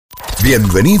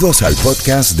Bienvenidos al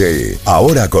podcast de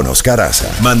Ahora con Oscar Aza.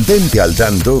 Mantente al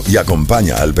tanto y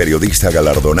acompaña al periodista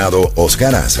galardonado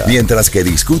Oscar Aza mientras que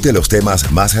discute los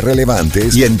temas más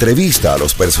relevantes y entrevista a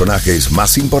los personajes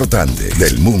más importantes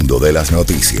del mundo de las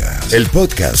noticias. El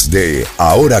podcast de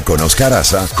Ahora con Oscar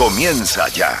Aza comienza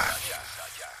ya.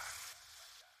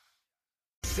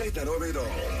 Z92,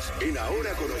 en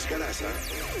Ahora con Oscar Aza,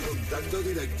 contacto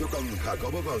directo con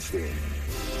Jacobo Goldstein.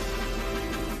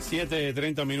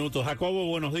 7:30 minutos. Jacobo,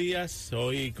 buenos días.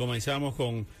 Hoy comenzamos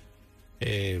con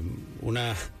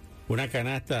una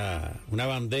canasta, una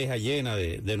bandeja llena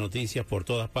de noticias por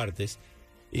todas partes,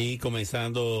 y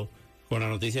comenzando con la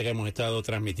noticia que hemos estado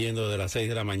transmitiendo desde las 6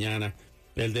 de la mañana,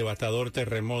 el devastador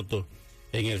terremoto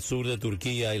en el sur de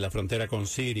Turquía y la frontera con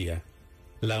Siria.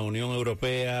 La Unión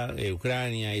Europea,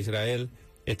 Ucrania, Israel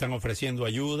están ofreciendo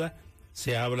ayuda.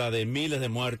 Se habla de miles de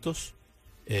muertos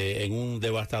en un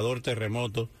devastador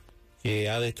terremoto que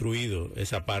ha destruido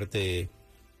esa parte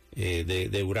de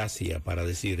Eurasia, para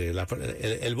decir,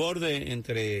 el borde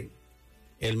entre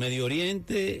el Medio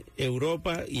Oriente,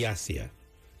 Europa y Asia.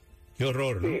 Qué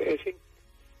horror, ¿no? Sí,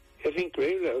 es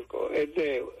increíble, es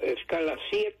de escala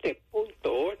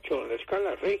 7.8, la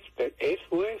escala Richter.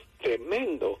 Eso es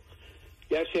tremendo.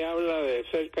 Ya se habla de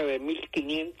cerca de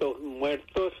 1.500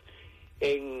 muertos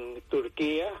en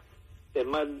Turquía, de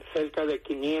más cerca de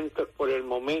 500 por el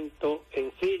momento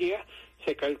en Siria.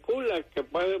 Se calcula que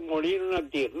pueden morir unas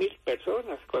 10.000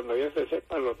 personas cuando ya se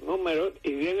sepan los números,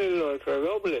 y vienen los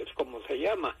redobles, como se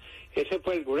llama. Ese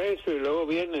fue el grueso, y luego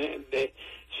viene de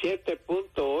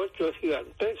 7.8, es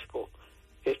gigantesco.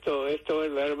 Esto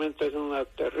realmente es una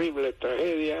terrible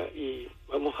tragedia, y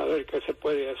vamos a ver qué se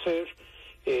puede hacer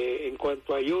en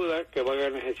cuanto a ayuda que van a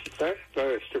necesitar. La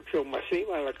destrucción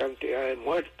masiva, la cantidad de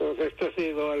muertos, esto ha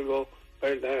sido algo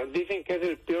verdad. Dicen que es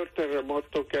el peor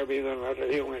terremoto que ha habido en la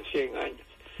región en 100 años.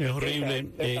 Es horrible.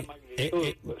 Esa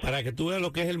magnitud, pues. Para que tú veas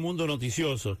lo que es el mundo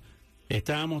noticioso,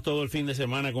 estábamos todo el fin de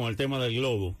semana con el tema del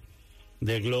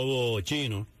globo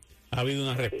chino. Ha habido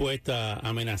una respuesta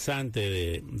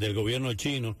amenazante del gobierno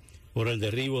chino por el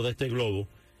derribo de este globo,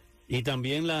 y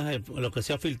también lo que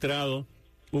se ha filtrado.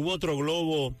 Hubo otro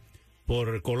globo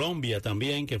por Colombia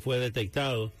también que fue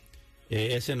detectado,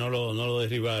 ese no lo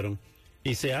derribaron.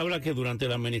 Y se habla que durante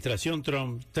la administración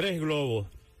Trump 3 globos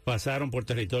pasaron por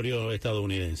territorio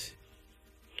estadounidense.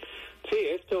 Sí,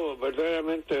 esto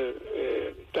verdaderamente,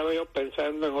 estaba yo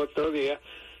pensando en otro día.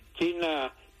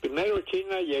 Primero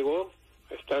China llegó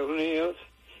a Estados Unidos,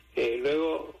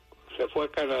 luego se fue a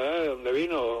Canadá, de donde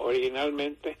vino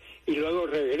originalmente, y luego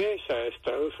regresa a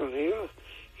Estados Unidos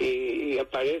y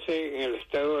aparece en el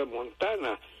estado de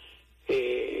Montana.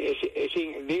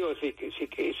 Digo, si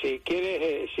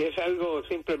quieres, si es algo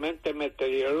simplemente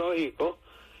meteorológico,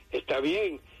 está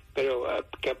bien, pero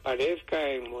que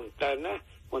aparezca en Montana.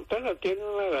 Montana tiene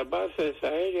una de las bases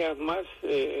aéreas más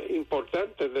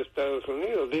importantes de Estados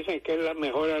Unidos. Dicen que es la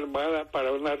mejor armada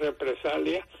para una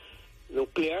represalia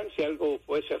nuclear si algo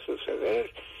fuese a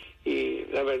suceder. Y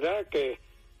la verdad que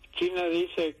China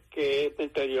dice que es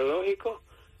meteorológico.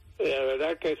 La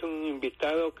verdad que es un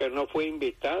invitado que no fue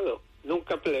invitado.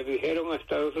 Nunca le dijeron a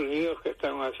Estados Unidos que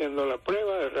estaban haciendo la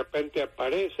prueba. De repente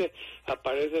aparece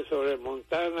sobre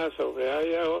Montana, sobre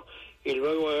Idaho, y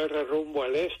luego agarra rumbo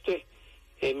al este.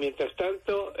 Mientras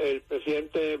tanto, el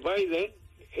presidente Biden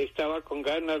estaba con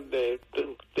ganas de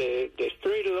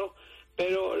destruirlo,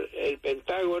 pero el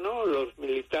Pentágono, los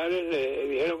militares le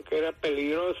dijeron que era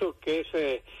peligroso que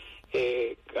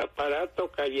ese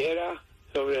aparato cayera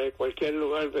sobre cualquier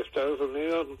lugar de Estados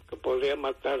Unidos, que podría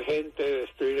matar gente,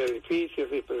 destruir edificios,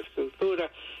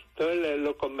 infraestructura. Entonces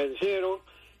lo convencieron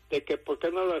de que por qué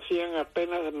no lo hacían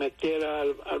apenas metiera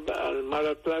al mar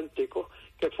Atlántico,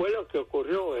 que fue lo que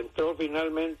ocurrió. Entró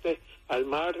finalmente al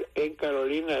mar en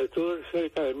Carolina del Sur,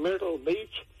 cerca de Myrtle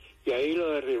Beach, y ahí lo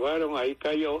derribaron, ahí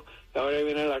cayó. Ahora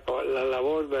viene la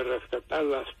labor de rescatar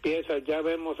las piezas. Ya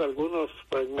vemos algunos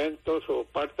fragmentos o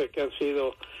partes que han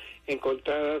sido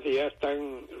encontradas y ya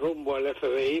están rumbo al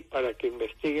FBI para que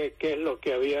investigue qué es lo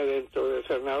que había dentro de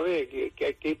esa nave, qué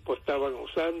equipo estaban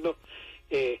usando.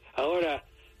 Ahora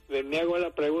me hago la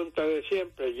pregunta de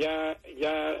siempre. Ya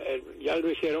lo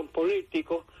hicieron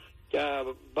político. Ya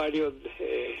varios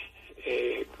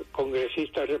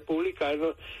congresistas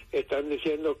republicanos están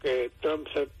diciendo que Trump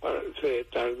se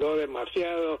tardó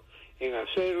demasiado en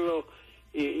hacerlo.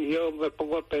 Y yo me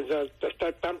pongo a pensar,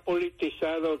 está tan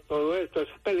politizado todo esto. Es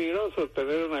peligroso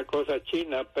tener una cosa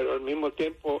china, pero al mismo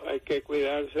tiempo hay que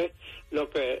cuidarse. Lo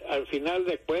que al final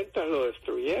de cuentas lo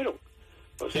destruyeron.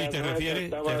 O sea, ¿Te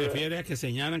refieres a que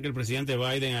señalan que el presidente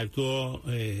Biden actuó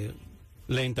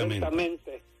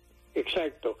lentamente?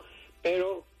 Exacto.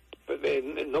 Pero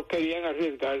no querían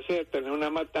arriesgarse a tener una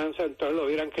matanza, entonces lo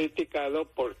hubieran criticado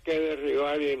por qué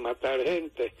derribar y matar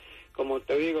gente. Como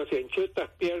te digo, si enchutas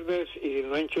pierdes y si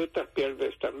no enchutas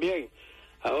pierdes también.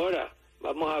 Ahora,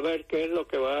 vamos a ver qué es lo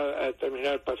que va a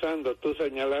terminar pasando. Tú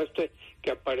señalaste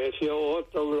que apareció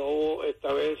otro globo,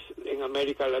 esta vez en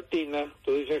América Latina.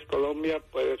 Tú dices Colombia,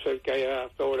 puede ser que haya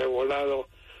sobrevolado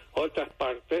otras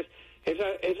partes.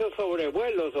 Esos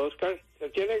sobrevuelos, Oscar, se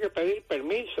tiene que pedir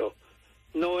permiso.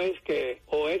 No es que,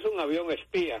 o es un avión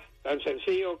espía, tan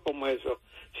sencillo como eso.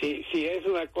 Si es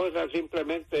una cosa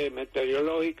simplemente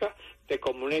meteorológica, te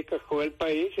comunicas con el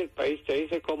país te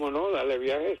dice cómo no, dale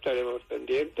viaje, estaremos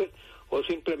pendientes, o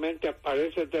simplemente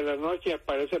apareces de la noche y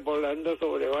apareces volando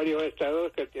sobre varios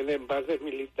estados que tienen bases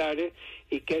militares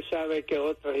y qué sabe que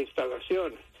otras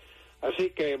instalaciones.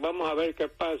 Así que vamos a ver qué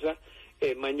pasa.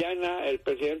 Mañana el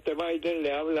presidente Biden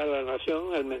le habla a la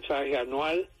nación el mensaje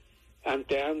anual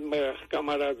ante ambas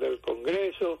cámaras del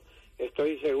Congreso.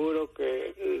 Estoy seguro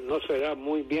que no será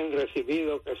muy bien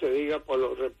recibido que se diga por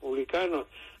los republicanos.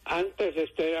 Antes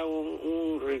este era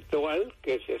un ritual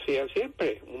que se hacía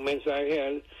siempre, un mensaje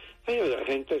al... La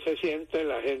gente se siente,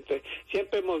 la gente...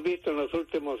 Siempre hemos visto en los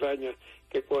últimos años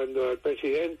que cuando el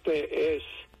presidente es,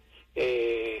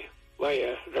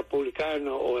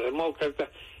 republicano o demócrata,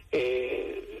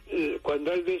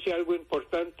 cuando él dice algo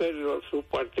importante, su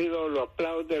partido lo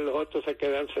aplaude, los otros se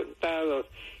quedan sentados.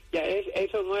 Ya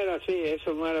eso no era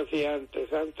así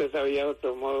antes. Antes había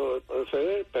otro modo de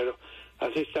proceder, pero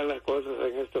así están las cosas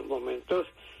en estos momentos.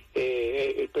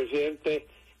 El presidente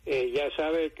ya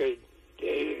sabe que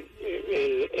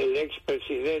el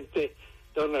expresidente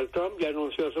Donald Trump ya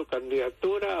anunció su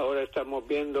candidatura. Ahora estamos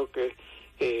viendo que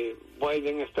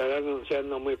Biden estará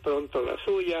anunciando muy pronto la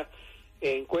suya.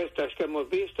 Encuestas que hemos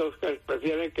visto, Oscar,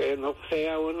 prefieren que no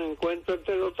sea un encuentro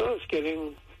entre los dos,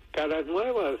 quieren caras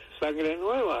nuevas, sangre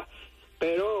nueva,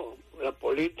 pero la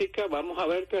política, vamos a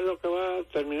ver qué es lo que va a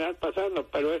terminar pasando,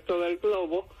 pero esto del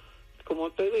globo,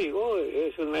 como te digo,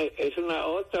 es una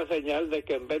otra señal de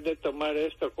que en vez de tomar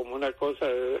esto como una cosa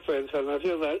de defensa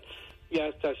nacional, ya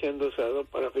está siendo usado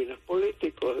para fines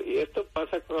políticos, y esto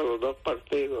pasa con los dos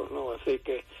partidos, ¿no? Así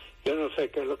que yo no sé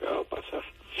qué es lo que va a pasar.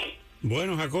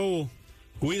 Bueno, Jacobo,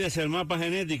 cuídese el mapa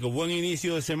genético, buen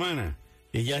inicio de semana,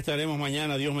 y ya estaremos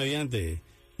mañana, Dios mediante,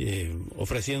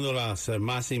 ofreciendo las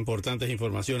más importantes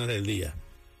informaciones del día.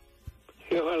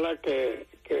 Y ojalá que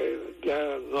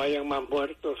ya no hayan más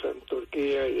muertos en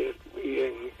Turquía y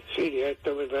en Siria.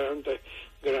 Esto es verdaderamente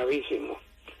gravísimo.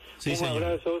 Sí, Un señor.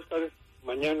 abrazo, Oscar.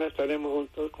 Mañana estaremos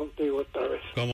juntos contigo otra vez.